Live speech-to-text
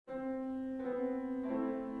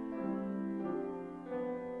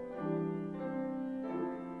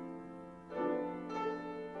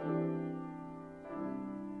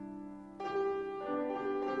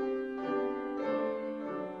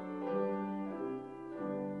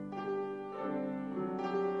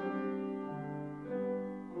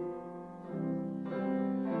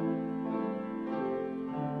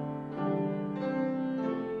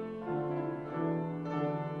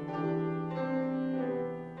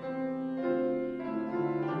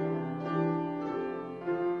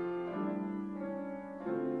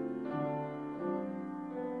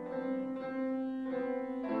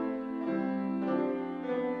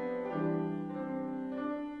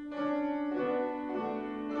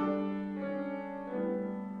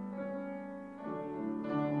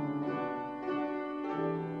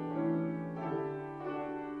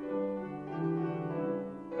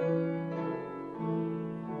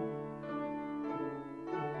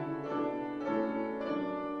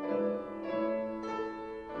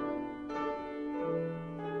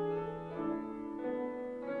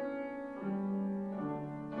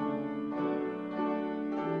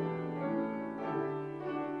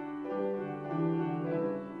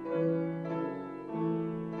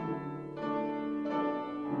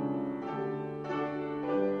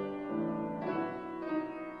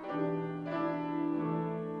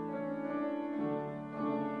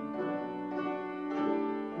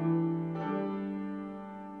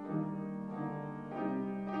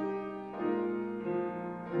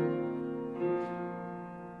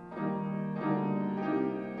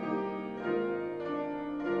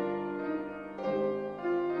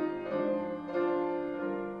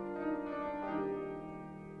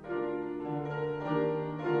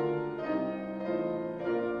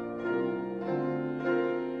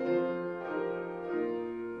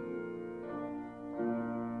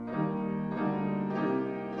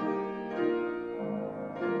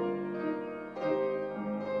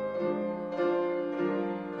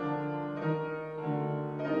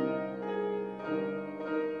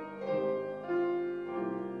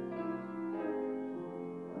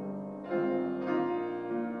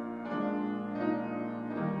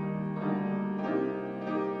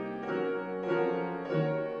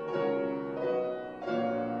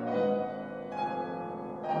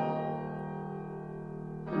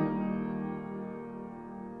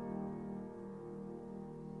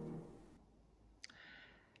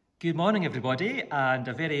Good morning, everybody, and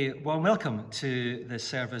a very warm welcome to this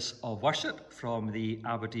service of worship from the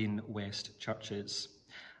Aberdeen West churches.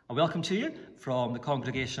 A welcome to you from the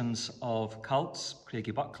congregations of Cults,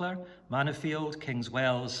 Craigiebuckler, Mannofield,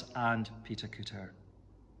 Kingswells, and Peterculter.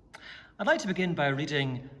 I'd like to begin by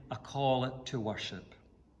reading a call to worship.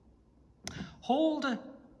 Hold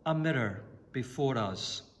a mirror before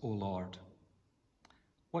us, O Lord.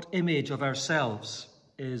 What image of ourselves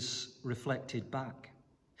is reflected back?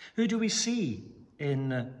 Who do we see in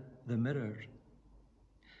the mirror?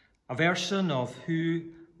 A version of who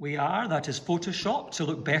we are that is photoshopped to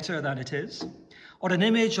look better than it is? Or an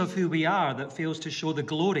image of who we are that fails to show the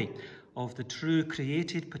glory of the true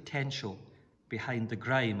created potential behind the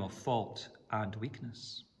grime of fault and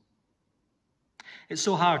weakness? It's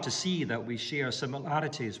so hard to see that we share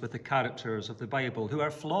similarities with the characters of the Bible who are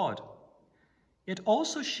flawed, yet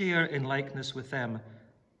also share in likeness with them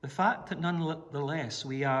the fact that nonetheless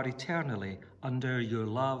we are eternally under your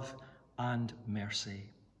love and mercy.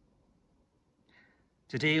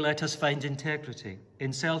 Today, let us find integrity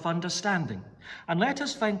in self-understanding, and let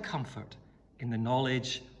us find comfort in the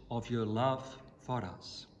knowledge of your love for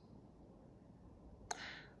us.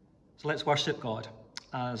 So let's worship God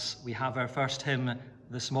as we have our first hymn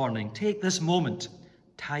this morning. Take this moment,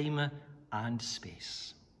 time and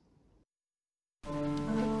space.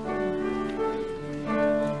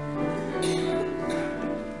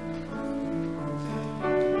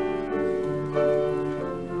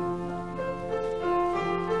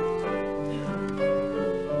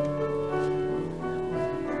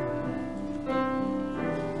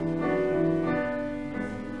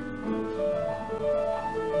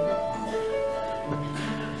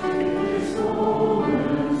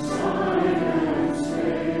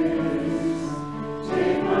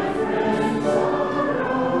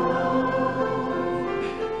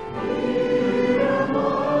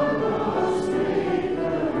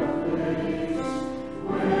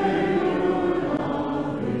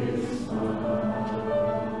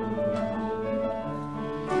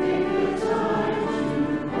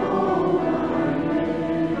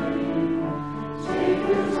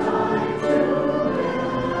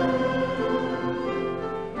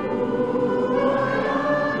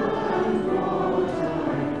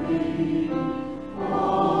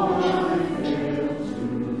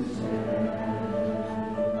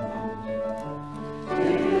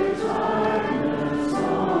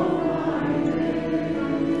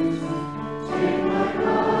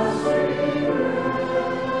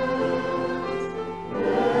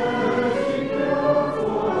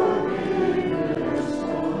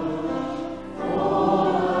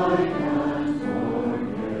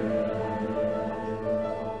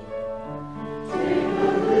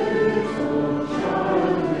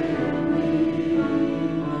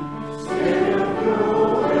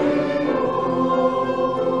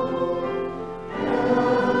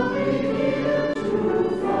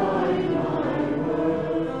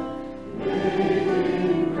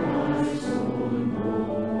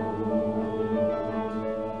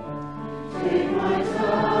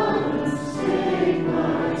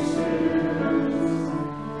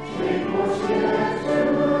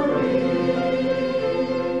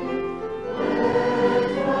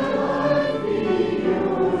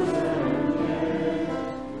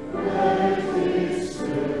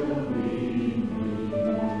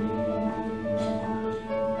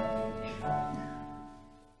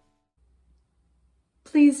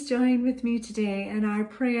 Please join with me today in our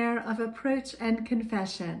prayer of approach and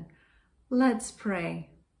confession. Let's pray.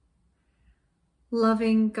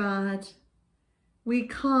 Loving God, we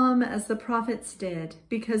come as the prophets did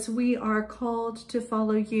because we are called to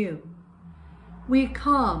follow you. We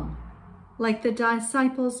come like the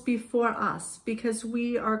disciples before us because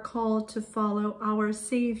we are called to follow our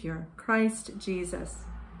Savior, Christ Jesus.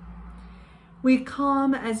 We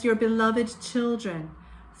come as your beloved children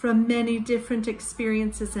from many different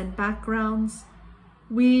experiences and backgrounds,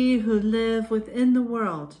 we who live within the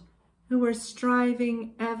world, who are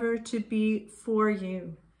striving ever to be for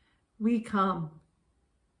you, we come.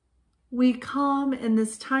 We come in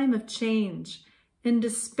this time of change, in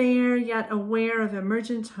despair yet aware of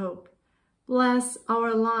emergent hope. Bless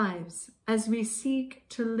our lives as we seek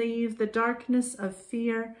to leave the darkness of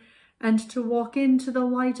fear and to walk into the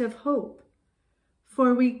light of hope.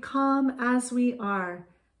 For we come as we are,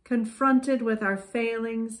 confronted with our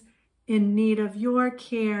failings, in need of your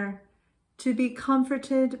care, to be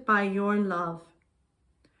comforted by your love.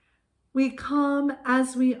 We come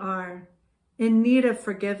as we are, in need of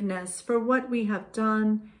forgiveness for what we have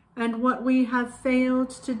done and what we have failed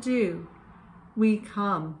to do. We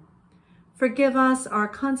come. Forgive us our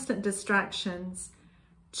constant distractions.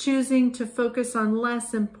 choosing to focus on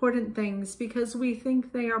less important things because we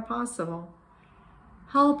think they are possible.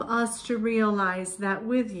 Help us to realize that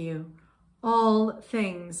with you, all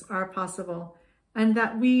things are possible, and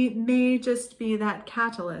that we may just be that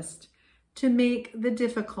catalyst to make the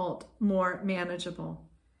difficult more manageable.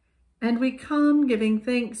 And we come giving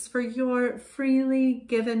thanks for your freely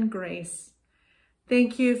given grace.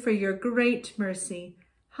 Thank you for your great mercy.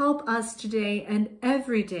 Help us today and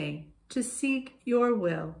every day to seek your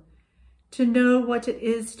will, to know what it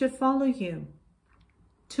is to follow you,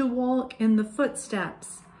 to walk in the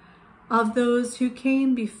footsteps of those who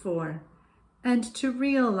came before, and to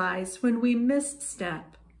realize when we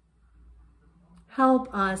misstep.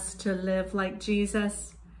 Help us to live like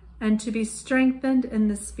Jesus and to be strengthened in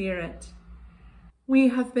the Spirit. We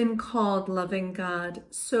have been called loving God,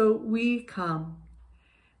 so we come.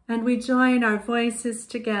 And we join our voices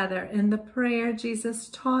together in the prayer Jesus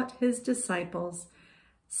taught his disciples,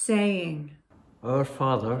 saying, Our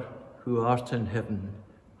Father, who art in heaven,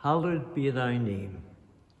 hallowed be thy name.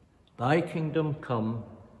 Thy kingdom come,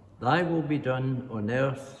 thy will be done on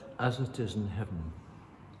earth as it is in heaven.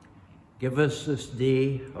 Give us this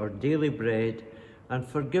day our daily bread, and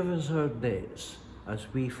forgive us our debts, as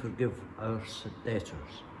we forgive our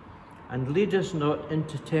debtors. And lead us not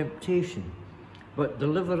into temptation, but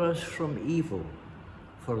deliver us from evil.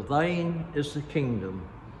 For thine is the kingdom,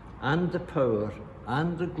 and the power,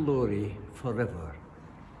 and the glory forever.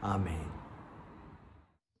 Amen.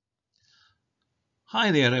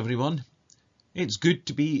 Hi there, everyone. It's good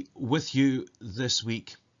to be with you this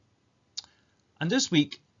week. And this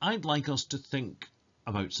week, I'd like us to think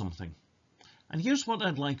about something. And here's what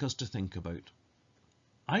I'd like us to think about.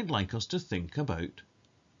 I'd like us to think about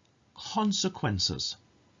consequences.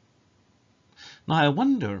 Now, I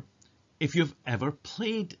wonder if you've ever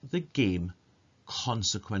played the game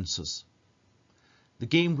Consequences. The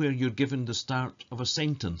game where you're given the start of a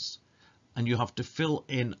sentence and you have to fill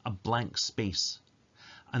in a blank space.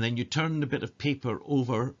 And then you turn the bit of paper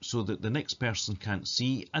over so that the next person can't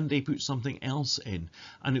see, and they put something else in.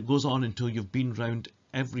 And it goes on until you've been round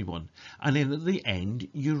everyone. And then at the end,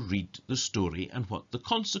 you read the story and what the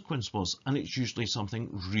consequence was. And it's usually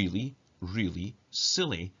something really, really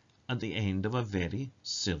silly at the end of a very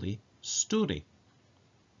silly story.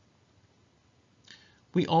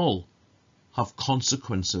 We all have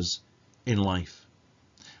consequences in life.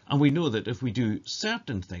 And we know that if we do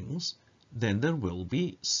certain things, then there will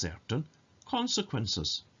be certain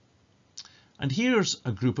consequences. And here's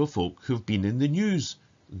a group of folk who've been in the news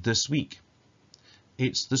this week.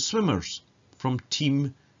 It's the swimmers from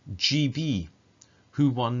Team GB who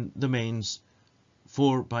won the men's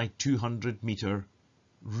 4x200 metre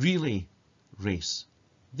relay race.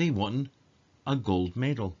 They won a gold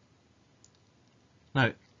medal.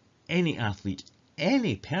 Now, any athlete,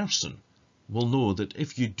 any person will know that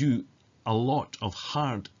if you do a lot of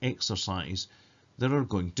hard exercise, there are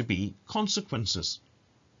going to be consequences.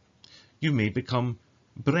 You may become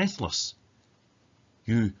breathless.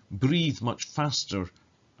 You breathe much faster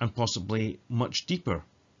and possibly much deeper.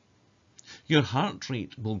 Your heart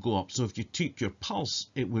rate will go up, so if you took your pulse,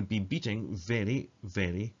 it would be beating very,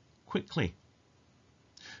 very quickly.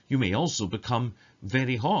 You may also become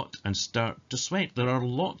very hot and start to sweat. There are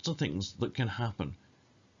lots of things that can happen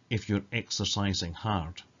if you're exercising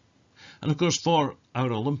hard. And of course, for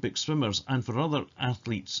our Olympic swimmers and for other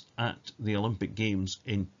athletes at the Olympic Games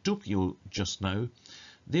in Tokyo just now,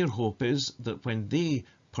 their hope is that when they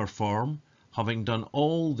perform, having done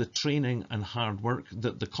all the training and hard work,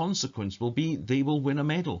 that the consequence will be they will win a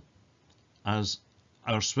medal, as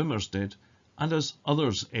our swimmers did and as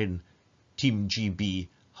others in Team GB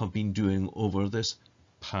have been doing over this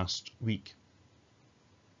past week.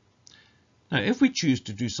 Now, if we choose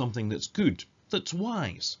to do something that's good, that's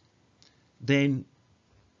wise, then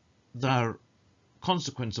the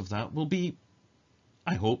consequence of that will be,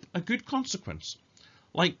 I hope, a good consequence,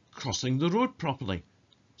 like crossing the road properly.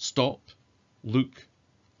 Stop, look,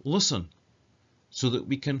 listen, so that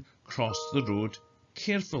we can cross the road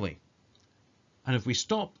carefully. And if we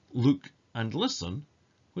stop, look and listen,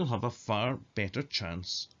 we'll have a far better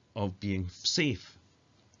chance of being safe.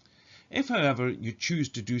 If, however, you choose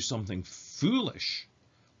to do something foolish,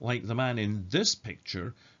 like the man in this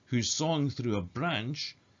picture who swung through a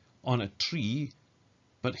branch on a tree,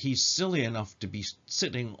 but he's silly enough to be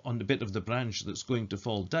sitting on the bit of the branch that's going to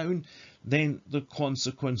fall down, then the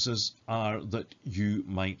consequences are that you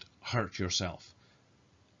might hurt yourself.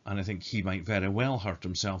 And I think he might very well hurt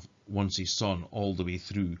himself once he's sawn all the way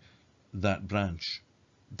through that branch.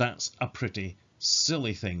 That's a pretty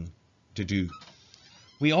silly thing to do.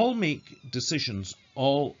 We all make decisions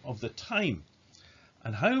all of the time.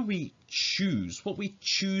 And how we choose, what we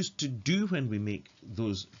choose to do when we make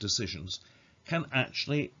those decisions, can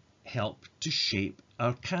actually help to shape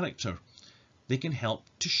our character. They can help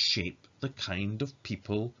to shape the kind of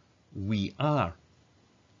people we are.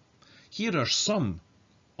 Here are some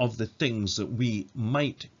of the things that we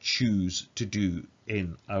might choose to do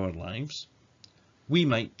in our lives. We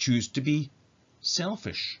might choose to be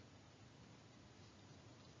selfish,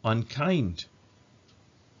 unkind,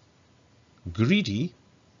 greedy,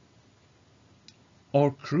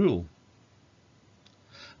 or cruel.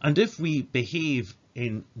 And if we behave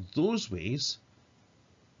in those ways,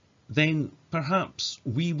 then perhaps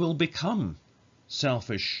we will become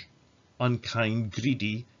selfish, unkind,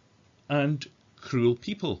 greedy, and cruel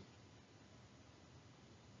people.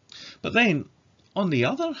 But then, on the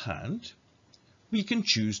other hand, we can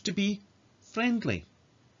choose to be friendly,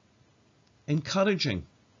 encouraging,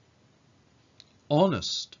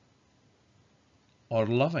 honest, or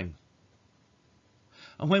loving.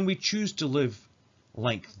 And when we choose to live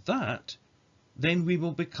like that, then we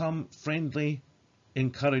will become friendly,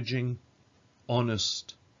 encouraging,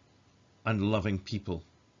 honest, and loving people.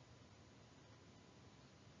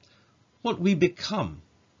 What we become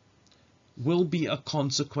will be a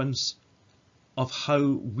consequence of how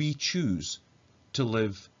we choose to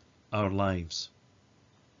live our lives.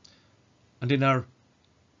 And in our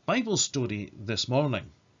Bible story this morning,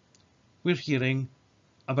 we're hearing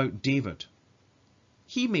about David.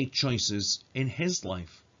 He made choices in his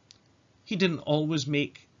life. He didn't always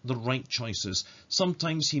make the right choices.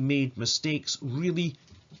 Sometimes he made mistakes, really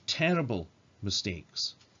terrible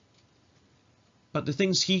mistakes. But the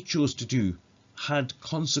things he chose to do had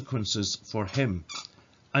consequences for him,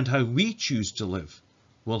 and how we choose to live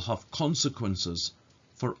will have consequences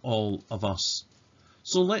for all of us.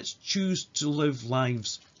 So let's choose to live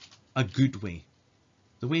lives a good way,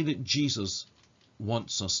 the way that Jesus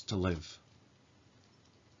wants us to live.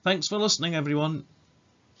 Thanks for listening, everyone.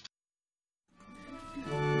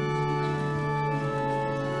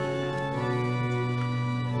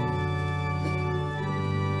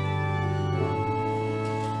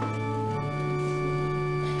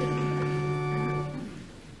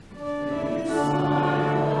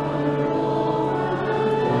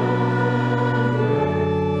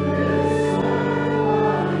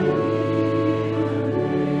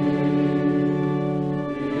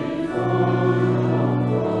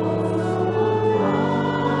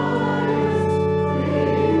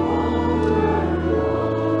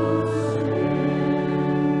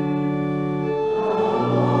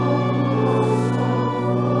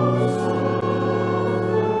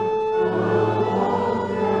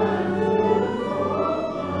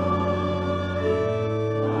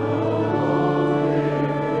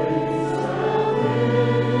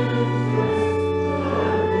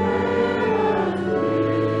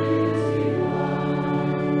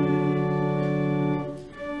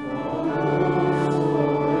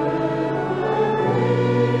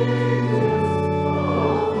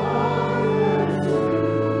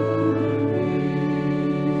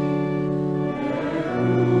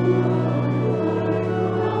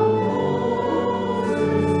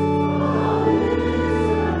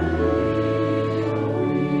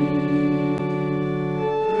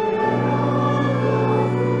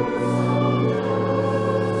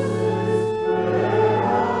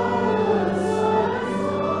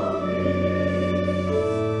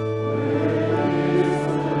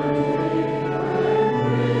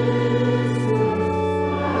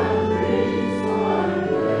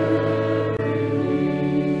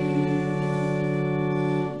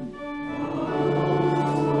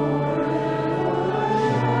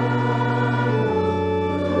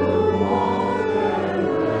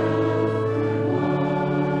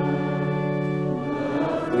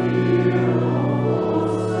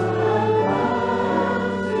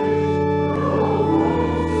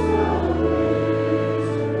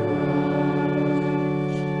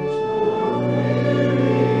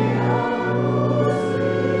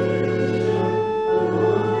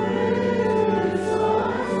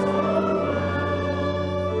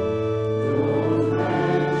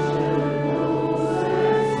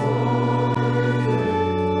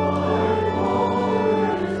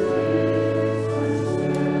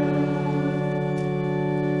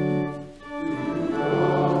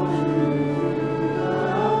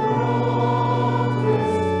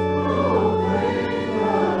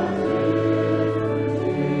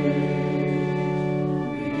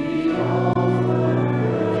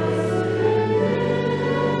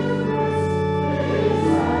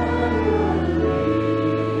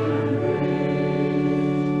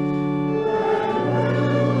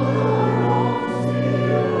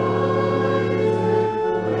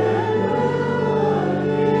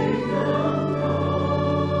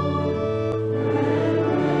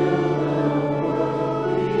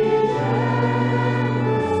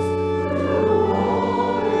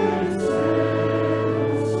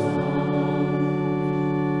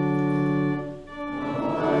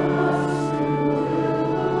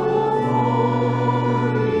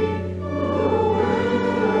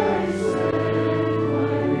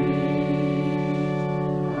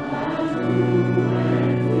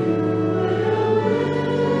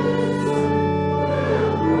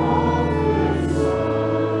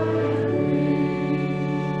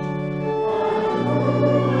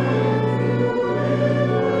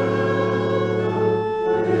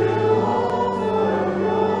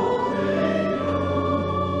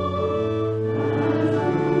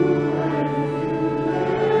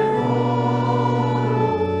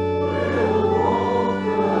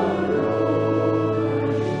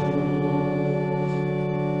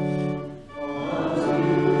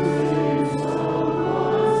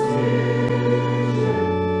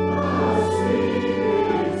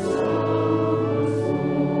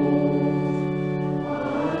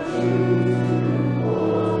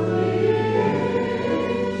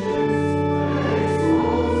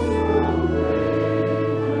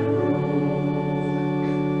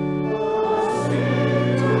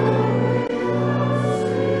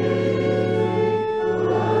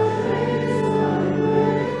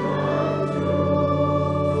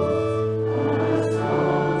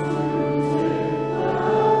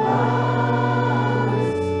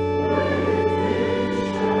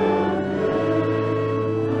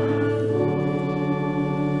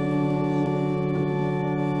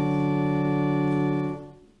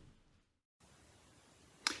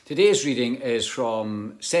 Today's reading is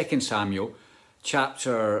from 2 Samuel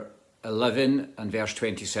chapter 11 and verse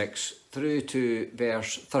 26 through to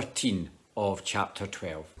verse 13 of chapter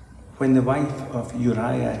 12. When the wife of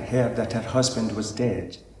Uriah heard that her husband was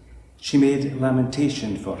dead, she made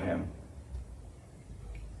lamentation for him.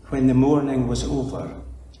 When the mourning was over,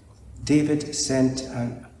 David sent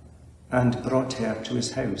and brought her to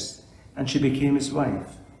his house, and she became his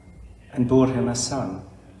wife, and bore him a son.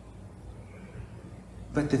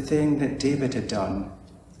 But the thing that David had done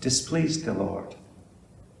displeased the Lord.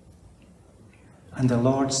 And the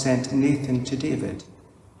Lord sent Nathan to David.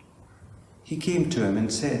 He came to him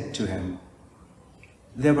and said to him,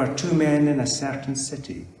 "There were two men in a certain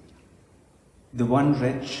city, the one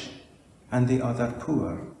rich and the other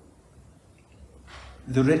poor.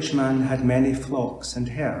 The rich man had many flocks and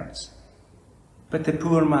herds, but the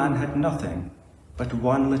poor man had nothing but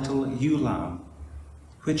one little ewe lamb,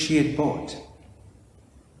 which he had bought.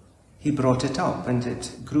 He brought it up, and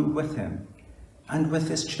it grew with him and with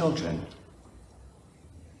his children.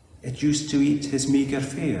 It used to eat his meagre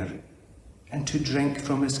fare and to drink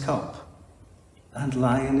from his cup and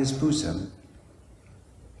lie in his bosom,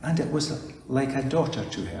 and it was like a daughter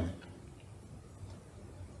to him.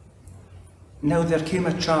 Now there came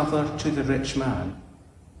a traveller to the rich man,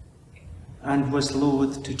 and was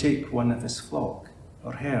loath to take one of his flock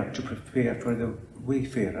or herd to prepare for the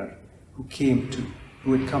wayfarer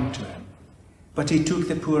who had come to him. But he took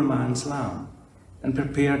the poor man's lamb and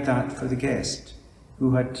prepared that for the guest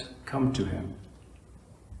who had come to him.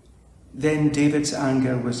 Then David's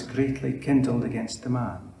anger was greatly kindled against the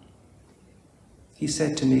man. He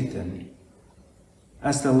said to Nathan,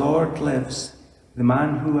 "As the Lord lives, the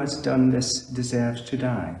man who has done this deserves to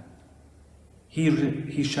die.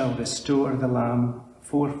 He shall restore the lamb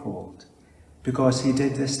fourfold, because he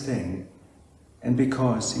did this thing, and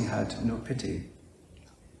because he had no pity."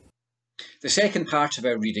 The second part of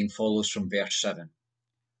our reading follows from verse 7.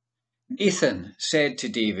 Nathan said to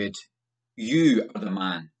David, "You are the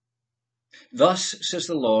man. Thus says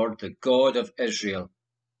the Lord, the God of Israel,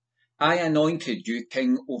 I anointed you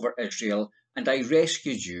king over Israel, and I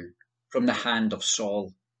rescued you from the hand of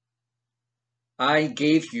Saul. I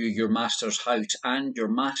gave you your master's house and your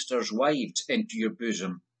master's wives into your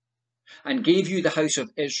bosom, and gave you the house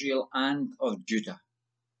of Israel and of Judah.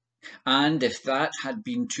 And if that had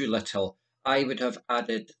been too little, I would have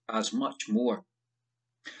added as much more.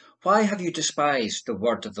 Why have you despised the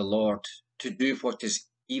word of the Lord to do what is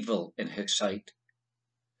evil in his sight?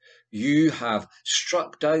 You have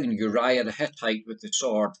struck down Uriah the Hittite with the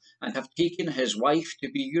sword, and have taken his wife to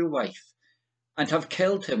be your wife, and have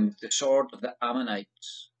killed him with the sword of the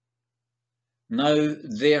Ammonites. Now,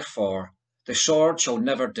 therefore, the sword shall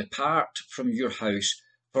never depart from your house,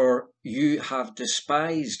 for you have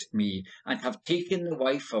despised me, and have taken the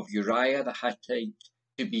wife of Uriah the Hittite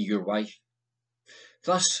to be your wife.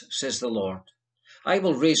 Thus says the Lord, I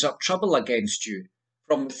will raise up trouble against you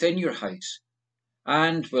from within your house,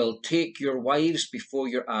 and will take your wives before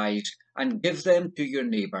your eyes, and give them to your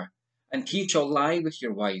neighbour, and he shall lie with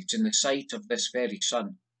your wives in the sight of this very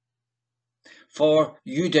sun. For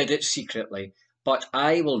you did it secretly, but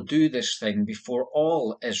I will do this thing before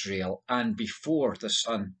all Israel and before the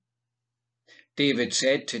sun. David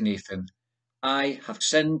said to Nathan, I have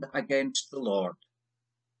sinned against the Lord.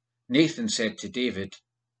 Nathan said to David,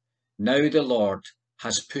 Now the Lord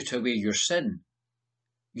has put away your sin.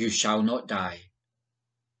 You shall not die.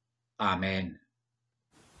 Amen.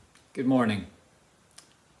 Good morning.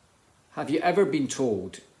 Have you ever been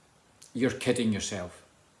told you're kidding yourself?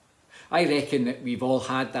 I reckon that we've all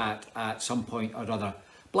had that at some point or other.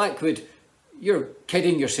 Blackwood, you're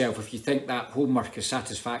kidding yourself if you think that homework is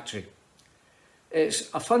satisfactory.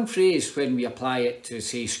 It's a fun phrase when we apply it to,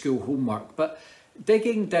 say, school homework, but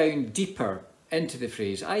digging down deeper into the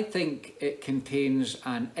phrase, I think it contains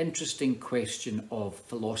an interesting question of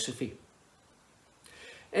philosophy.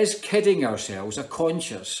 Is kidding ourselves a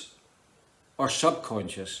conscious or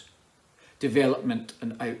subconscious development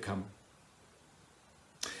and outcome?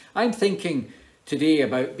 I'm thinking today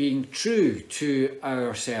about being true to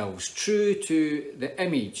ourselves, true to the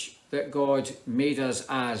image that God made us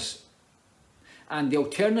as, and the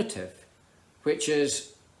alternative, which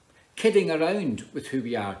is kidding around with who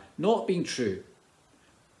we are, not being true,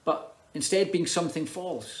 but instead being something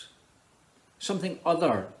false, something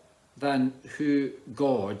other than who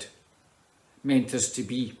God meant us to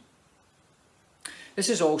be. This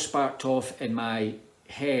is all sparked off in my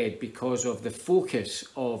head because of the focus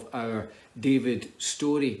of our David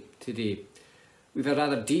story today. We've a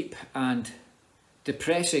rather deep and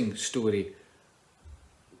depressing story.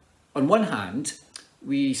 On one hand,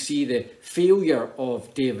 we see the failure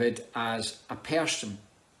of David as a person.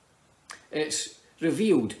 It's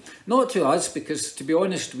revealed, not to us, because to be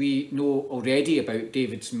honest, we know already about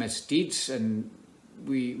David's misdeeds, and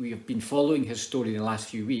we have been following his story in the last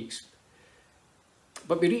few weeks.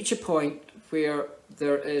 But we reach a point where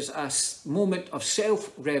there is a moment of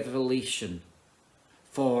self-revelation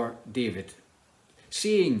for David,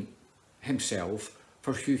 seeing himself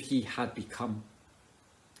for who he had become.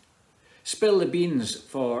 Spill the Beans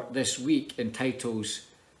for this week entitles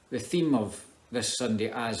the theme of this Sunday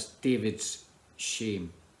as David's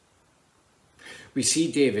shame. We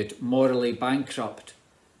see David morally bankrupt,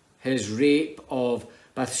 his rape of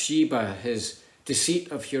Bathsheba, his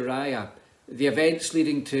deceit of Uriah, the events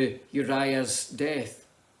leading to Uriah's death,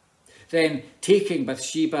 then taking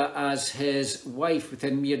Bathsheba as his wife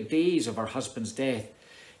within mere days of her husband's death.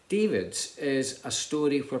 David's is a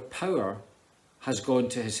story where power has gone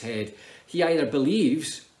to his head. He either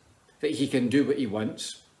believes that he can do what he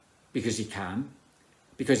wants, because he can,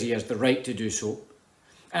 because he has the right to do so,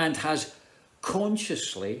 and has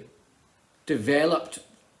consciously developed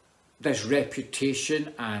this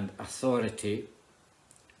reputation and authority,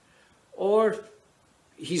 or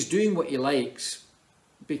he's doing what he likes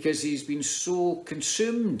because he's been so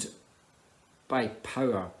consumed by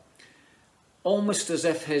power, almost as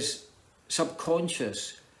if his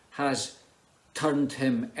subconscious has turned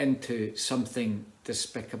him into something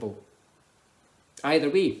despicable. Either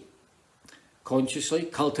way, consciously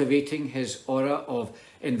cultivating his aura of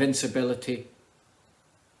invincibility,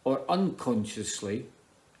 or unconsciously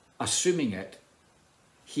assuming it,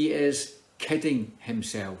 he is kidding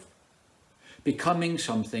himself, becoming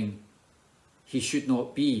something he should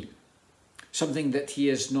not be, something that he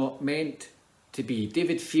is not meant to be.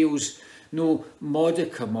 David feels no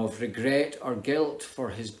modicum of regret or guilt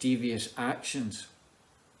for his devious actions.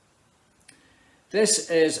 This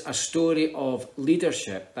is a story of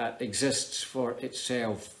leadership that exists for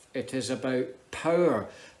itself. It is about power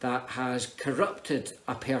that has corrupted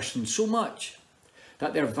a person so much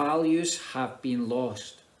that their values have been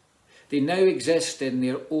lost. They now exist in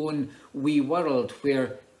their own wee world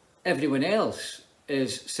where everyone else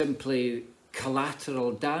is simply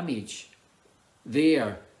collateral damage,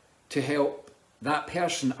 there to help that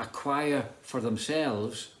person acquire for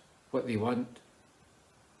themselves what they want.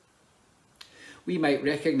 We might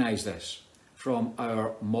recognise this from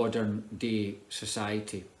our modern day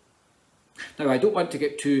society. Now, I don't want to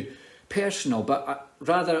get too personal, but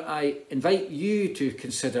rather I invite you to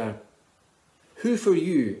consider who for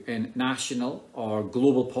you in national or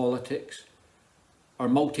global politics or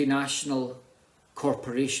multinational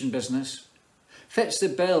corporation business fits the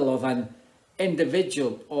bill of an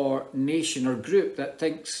individual or nation or group that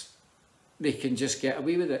thinks they can just get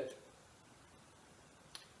away with it.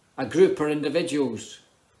 A group or individuals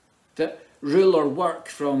that rule or work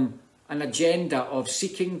from an agenda of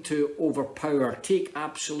seeking to overpower, take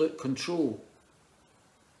absolute control,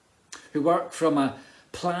 who work from a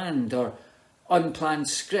planned or unplanned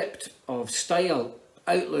script of style,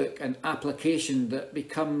 outlook and application that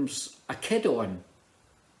becomes a kid-on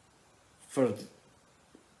for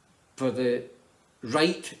the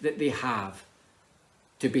right that they have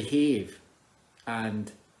to behave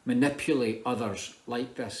and manipulate others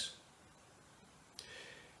like this.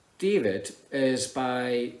 David is,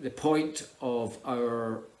 by the point of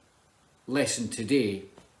our lesson today,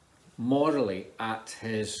 morally at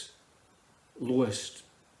his lowest.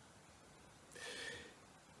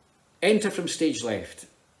 Enter from stage left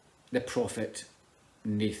the prophet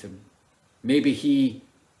Nathan. Maybe he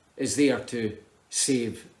is there to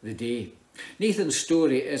save the day. Nathan's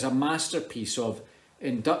story is a masterpiece of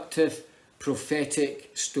inductive prophetic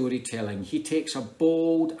storytelling. He takes a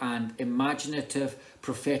bold and imaginative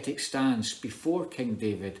prophetic stance before King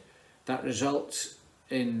David that results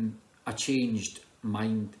in a changed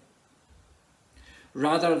mind.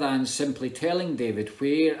 Rather than simply telling David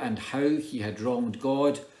where and how he had wronged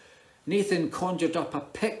God, Nathan conjured up a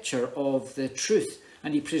picture of the truth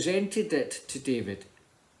and he presented it to David.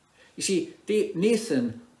 You see,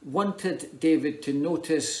 Nathan wanted David to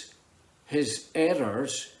notice his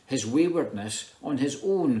errors, his waywardness on his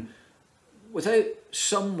own, without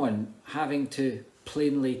someone having to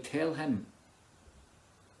plainly tell him.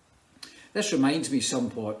 This reminds me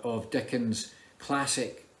somewhat of Dickens'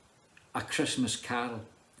 classic A Christmas Carol.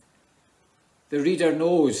 The reader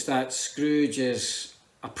knows that Scrooge is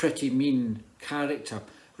a pretty mean character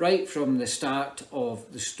right from the start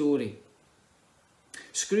of the story.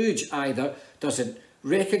 Scrooge either doesn't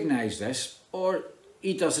recognise this or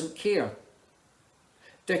he doesn't care.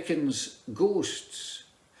 Dickens' ghosts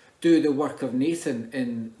do the work of Nathan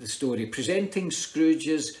in the story, presenting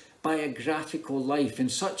Scrooge's biographical life in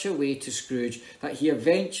such a way to Scrooge that he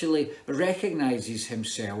eventually recognises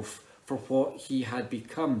himself for what he had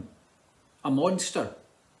become, a monster.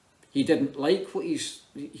 He didn't like what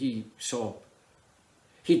he saw.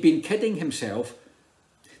 He'd been kidding himself.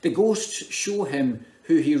 The ghosts show him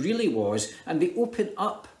who he really was, and they open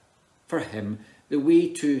up for him the way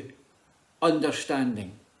to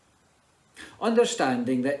understanding.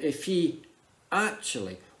 Understanding that if he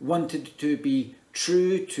actually wanted to be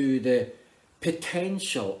true to the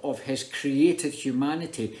potential of his created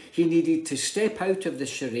humanity, he needed to step out of the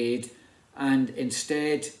charade and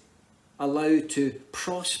instead allow to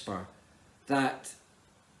prosper that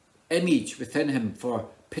image within him for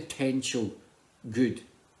potential good.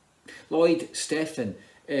 Lloyd Stephen,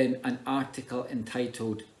 in an article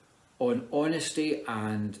entitled "On Honesty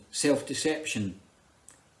and Self-Deception,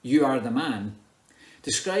 You Are the Man,"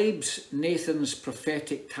 describes Nathan's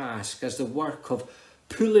prophetic task as the work of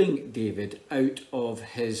pulling David out of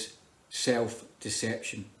his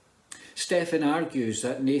self-deception. Stephen argues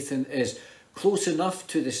that Nathan is close enough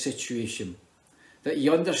to the situation that he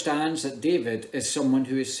understands that David is someone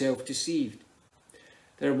who is self-deceived.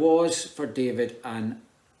 There was for David an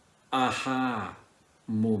aha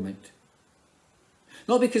moment.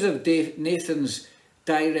 Not because of Nathan's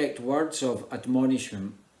direct words of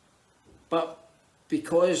admonishment, but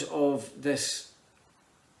because of this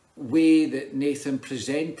way that Nathan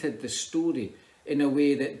presented the story in a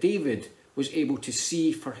way that David was able to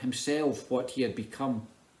see for himself what he had become.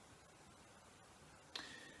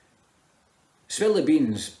 Spill the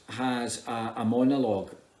Beans has a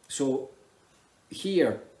monologue. So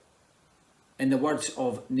here, in the words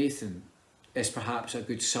of Nathan, is perhaps a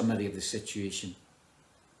good summary of the situation.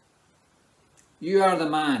 You are the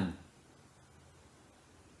man.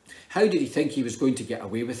 How did he think he was going to get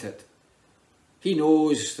away with it? He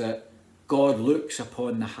knows that God looks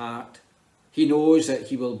upon the heart. He knows that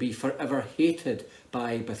he will be forever hated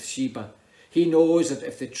by Bathsheba. He knows that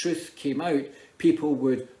if the truth came out, people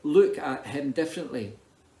would look at him differently.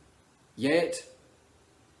 Yet,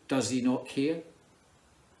 does he not care?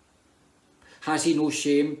 Has he no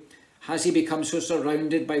shame? Has he become so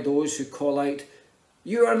surrounded by those who call out,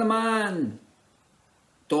 "You are the man,"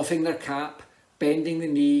 doffing their cap, bending the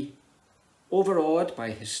knee, overawed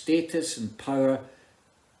by his status and power,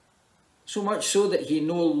 so much so that he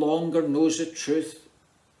no longer knows the truth,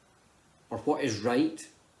 or what is right,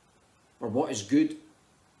 or what is good?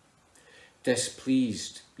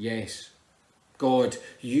 Displeased, yes. God,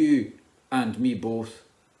 you and me both.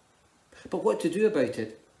 But what to do about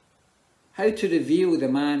it? How to reveal the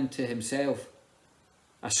man to himself?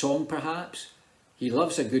 A song, perhaps? He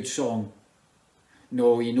loves a good song.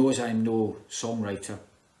 No, he knows I'm no songwriter.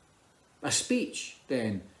 A speech,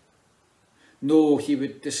 then? No, he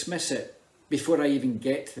would dismiss it before I even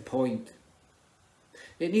get to the point.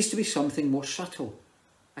 It needs to be something more subtle,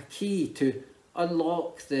 a key to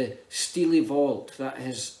unlock the steely vault that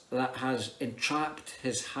has entrapped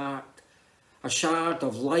his heart, a shard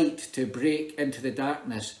of light to break into the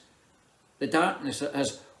darkness that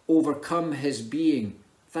has overcome his being.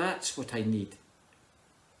 That's what I need.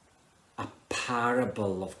 A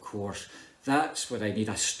parable, of course. That's what I need,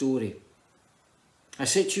 a story. A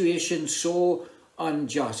situation so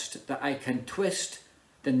unjust that I can twist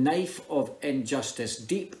the knife of injustice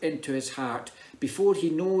deep into his heart before he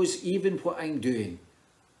knows even what I'm doing.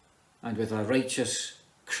 And with a righteous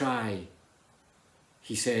cry,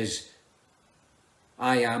 he says,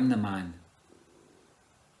 I am the man.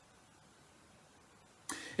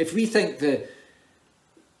 If we think the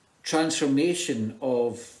transformation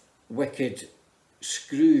of wicked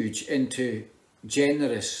Scrooge into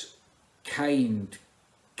generous, kind,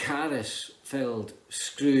 charis-filled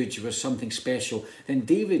Scrooge was something special, then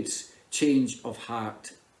David's change of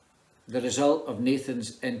heart, the result of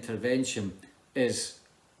Nathan's intervention, is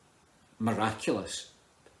miraculous.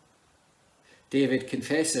 David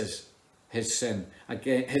confesses his sin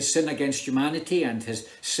against humanity and his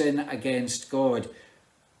sin against God.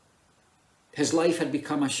 His life had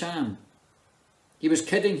become a sham. He was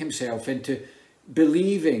kidding himself into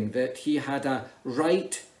believing that he had a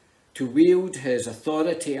right to wield his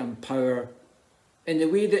authority and power in the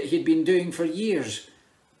way that he'd been doing for years,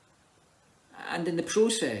 and in the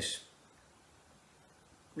process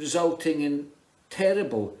resulting in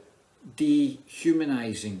terrible,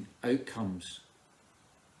 dehumanising outcomes.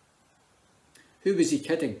 Who was he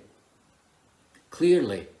kidding?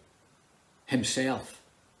 Clearly, himself,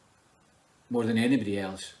 more than anybody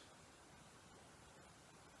else.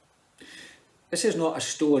 This is not a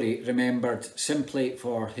story remembered simply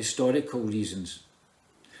for historical reasons,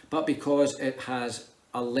 but because it has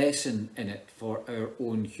a lesson in it for our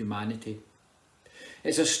own humanity.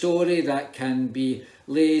 It's a story that can be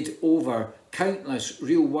laid over countless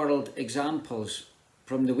real-world examples,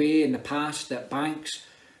 from the way in the past that banks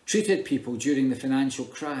treated people during the financial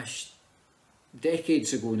crash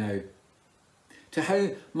decades ago now, to how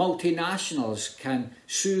multinationals can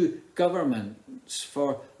sue governments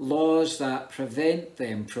for laws that prevent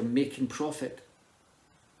them from making profit,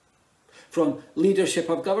 from leadership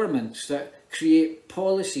of governments that create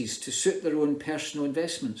policies to suit their own personal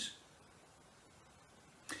investments.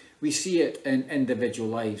 We see it in individual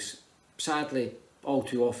lives, sadly, all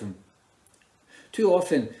too often. Too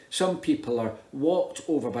often, some people are walked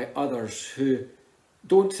over by others who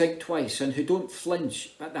don't think twice and who don't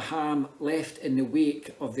flinch at the harm left in the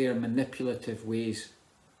wake of their manipulative ways.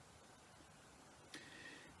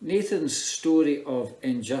 Nathan's story of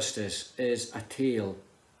injustice is a tale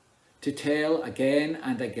to tell again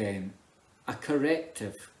and again, a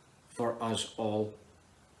corrective for us all.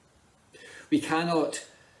 We cannot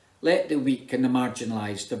let the weak and the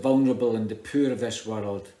marginalised, the vulnerable and the poor of this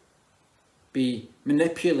world be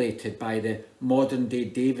manipulated by the modern day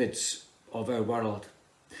Davids of our world.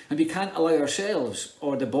 And we can't allow ourselves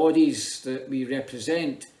or the bodies that we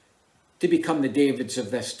represent to become the Davids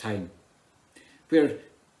of this time, where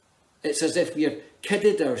it's as if we have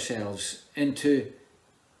kidded ourselves into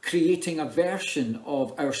creating a version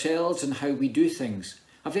of ourselves and how we do things,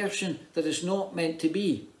 a version that is not meant to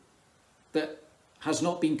be, that has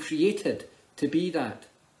not been created to be that.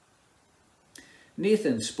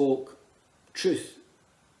 Nathan spoke truth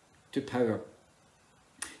to power.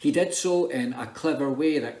 He did so in a clever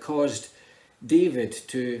way that caused David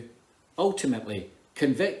to ultimately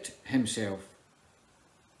convict himself.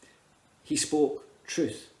 He spoke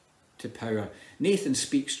truth to power. Nathan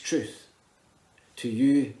speaks truth to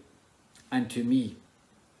you and to me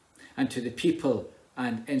and to the people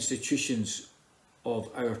and institutions of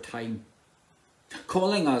our time,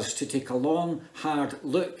 calling us to take a long, hard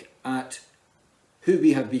look at who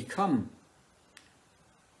we have become,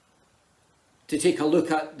 to take a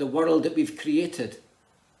look at the world that we've created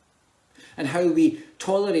and how we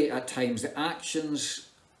tolerate at times the actions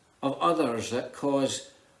of others that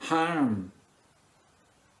cause harm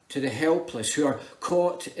to the helpless who are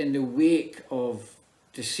caught in the wake of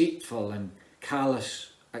deceitful and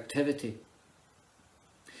callous activity.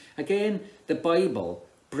 Again, the Bible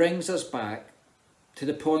brings us back to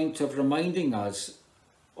the point of reminding us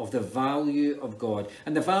of the value of God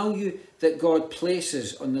and the value that God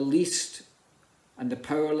places on the least and the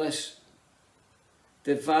powerless,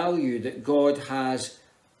 the value that God has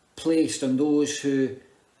placed on those who,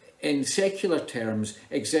 in secular terms,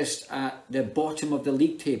 exist at the bottom of the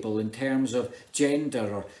league table in terms of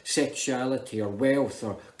gender or sexuality or wealth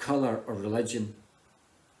or colour or religion.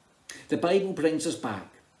 The Bible brings us back,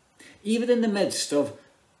 even in the midst of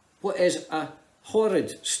what is a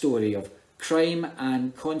horrid story of crime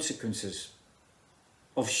and consequences,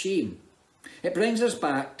 of shame. It brings us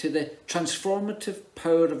back to the transformative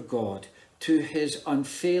power of God, to his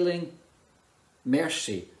unfailing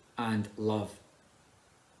mercy and love.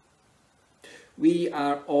 We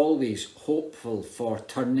are always hopeful for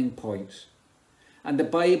turning points, and the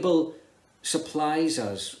Bible supplies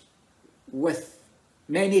us with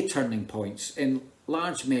many turning points in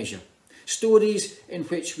large measure, stories in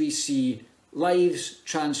which we see lives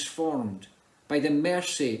transformed by the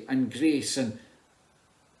mercy and grace and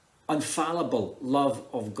infallible love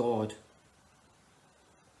of God.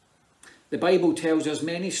 The Bible tells us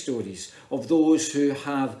many stories of those who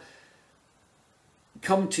have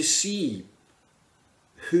come to see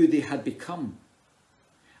who they had become,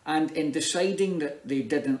 and in deciding that they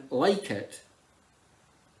didn't like it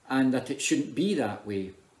and that it shouldn't be that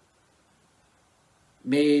way,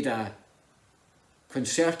 made a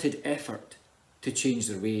concerted effort to change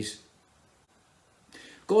their ways.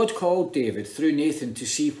 God called David through Nathan to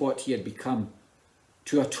see what he had become,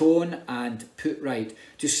 to atone and put right,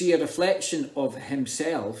 to see a reflection of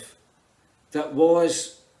himself that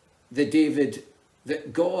was the David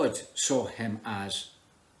that God saw him as.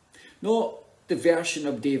 Not the version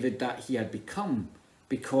of David that he had become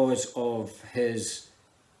because of his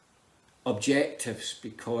objectives,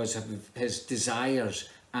 because of his desires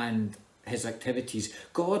and his activities.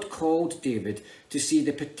 God called David to see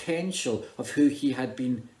the potential of who he had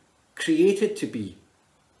been created to be.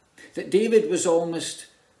 That David was almost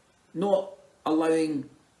not allowing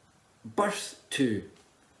birth to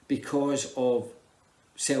because of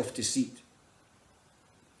self-deceit.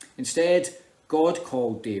 Instead, God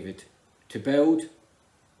called David to build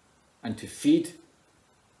and to feed,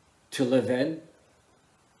 to live in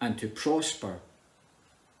and to prosper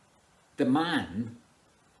the man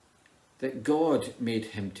that God made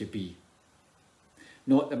him to be,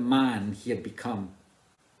 not the man he had become.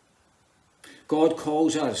 God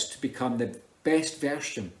calls us to become the best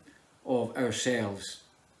version of ourselves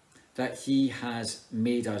that he has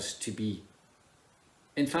made us to be.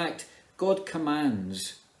 In fact, God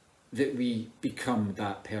commands that we become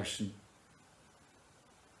that person.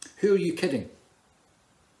 Who are you kidding?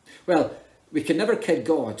 Well, we can never kid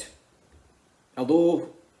God, although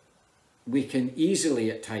we can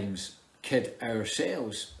easily at times kid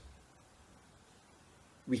ourselves.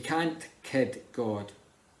 We can't kid God.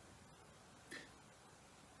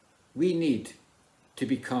 We need to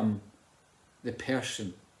become the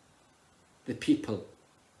person, the people,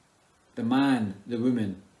 the man, the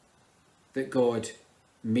woman that God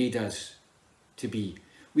made us to be.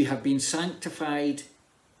 We have been sanctified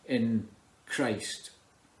in Christ,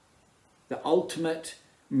 the ultimate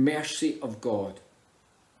mercy of God.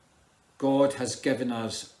 God has given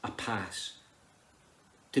us a pass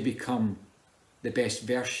to become the best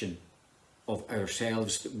version of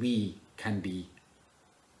ourselves that we can be.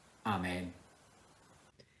 Amen.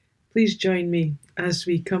 Please join me as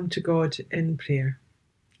we come to God in prayer.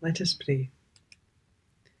 Let us pray.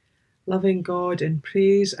 Loving God, in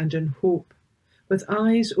praise and in hope, with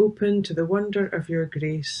eyes open to the wonder of your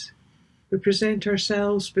grace, we present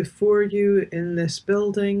ourselves before you in this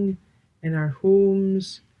building, in our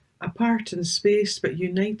homes, apart in space but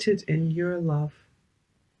united in your love.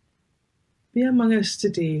 Be among us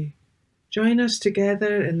today. Join us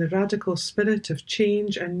together in the radical spirit of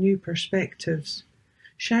change and new perspectives.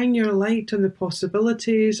 Shine your light on the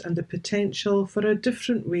possibilities and the potential for a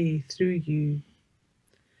different way through you.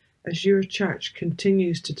 As your church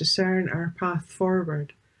continues to discern our path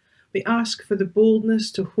forward, we ask for the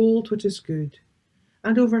boldness to hold what is good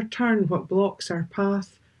and overturn what blocks our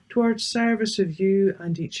path towards service of you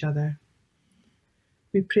and each other.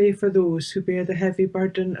 We pray for those who bear the heavy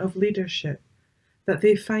burden of leadership, that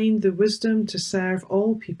they find the wisdom to serve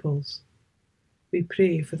all peoples. We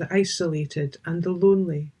pray for the isolated and the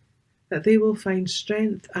lonely, that they will find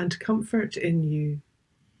strength and comfort in you.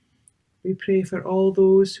 We pray for all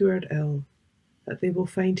those who are ill, that they will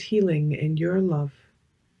find healing in your love.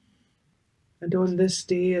 And on this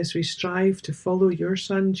day, as we strive to follow your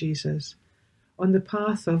Son Jesus, on the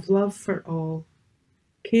path of love for all,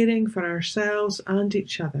 caring for ourselves and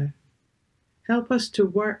each other, help us to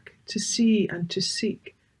work, to see and to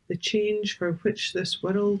seek the change for which this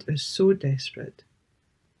world is so desperate.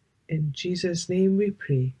 In Jesus' name we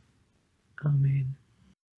pray. Amen.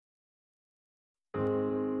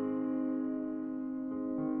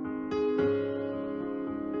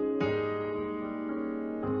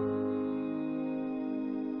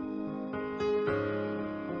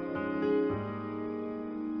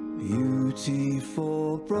 Beauty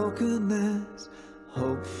for brokenness,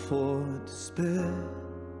 hope for despair.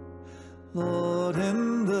 Lord,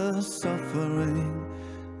 in the suffering,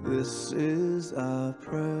 this is our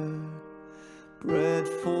prayer. Bread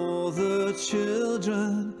for the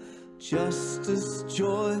children, justice,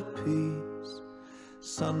 joy, peace.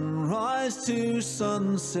 Sunrise to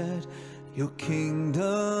sunset, your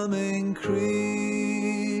kingdom increase.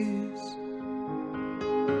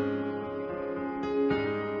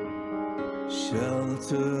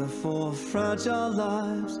 Shelter for fragile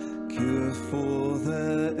lives, cure for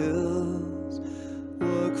their ills.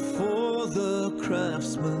 Work for the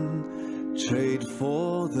craftsman, trade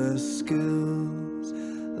for their skills.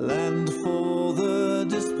 Land for the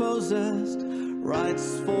dispossessed,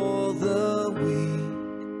 rights for the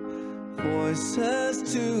weak.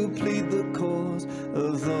 Voices to plead the cause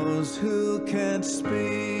of those who can't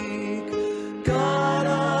speak. God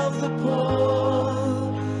of the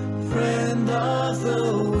poor, friend of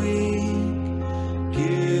the weak,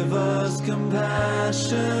 give us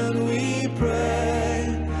compassion, we pray.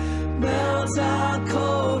 Melt our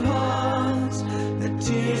cold hearts, let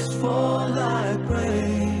tears fall like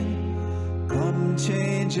rain. Come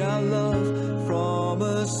change our love from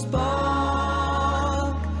a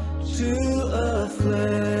spark to a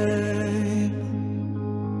flame.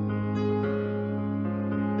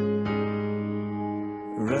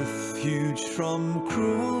 Refuge from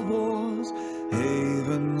cruel wars,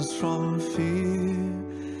 havens from fear,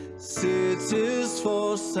 cities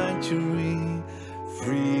for sanctuary,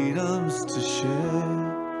 freedoms to share.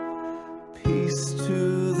 Peace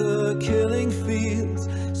to the killing fields,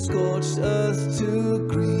 scorched earth to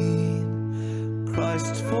green.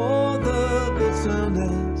 Christ for the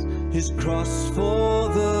bitterness, his cross for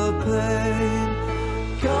the pain.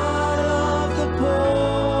 God of the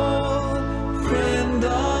poor, friend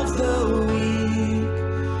of the weak,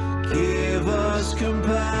 give us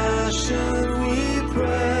compassion,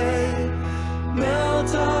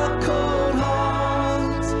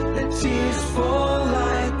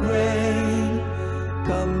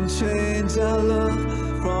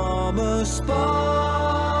 a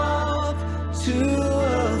spark to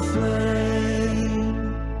a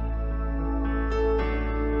flame.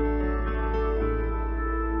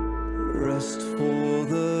 Rest for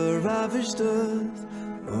the ravished earth,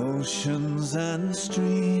 oceans and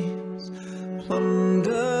streams,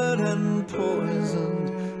 plundered and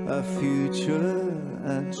poisoned, a future,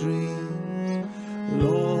 a dreams.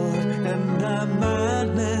 Lord, and our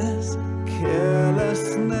madness,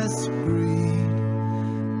 carelessness, greed,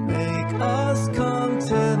 make us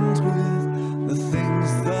content with the things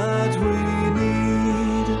that we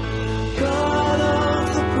need. God of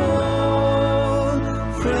the poor,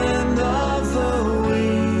 friend of the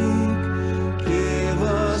weak, give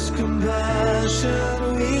us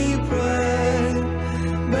compassion, we pray.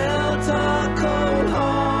 Melt our cold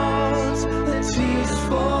hearts, let tears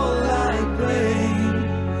fall like rain.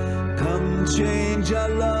 Come change our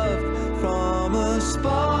love from a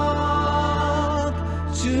spark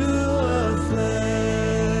to a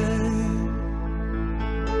flame.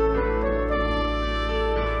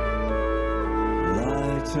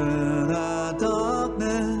 Lighten our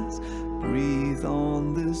darkness, breathe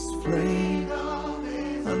on this flame,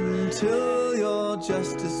 until your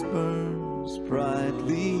justice burns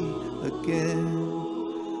brightly again,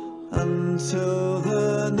 until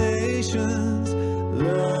the nations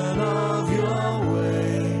learn of your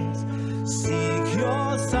ways, seek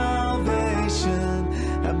your salvation,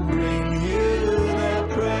 and bring you their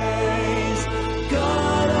praise.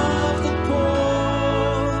 God of the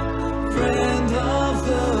poor, friend of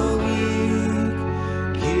the weak,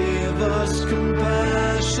 give us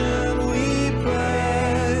compassion, we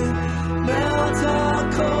pray. Melt our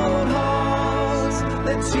cold hearts,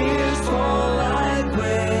 let tears fall like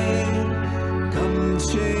rain. Come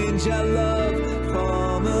change our love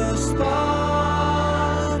from a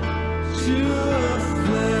spark to a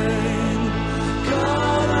flame.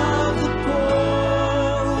 God of the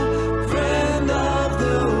poor, friend of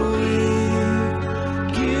the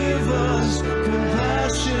weak, give us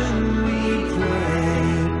compassion, we pray.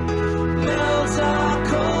 Melt our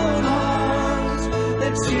cold hearts,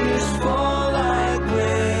 let tears fall like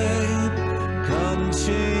rain. Come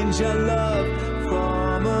change our love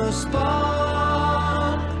from a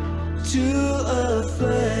spark to a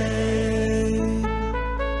flame.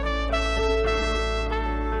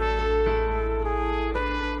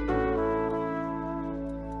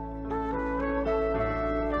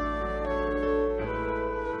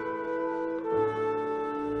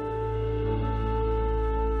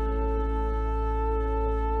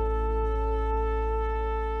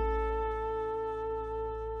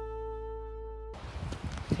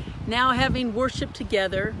 Now, having worshiped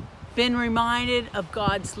together, been reminded of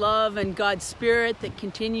God's love and God's Spirit that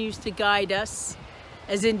continues to guide us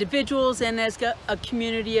as individuals and as a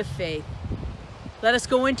community of faith, let us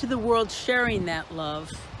go into the world sharing that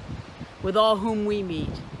love with all whom we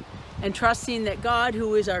meet, and trusting that God,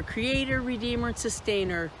 who is our Creator, Redeemer, and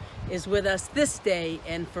Sustainer, is with us this day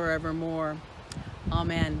and forevermore.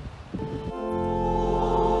 Amen.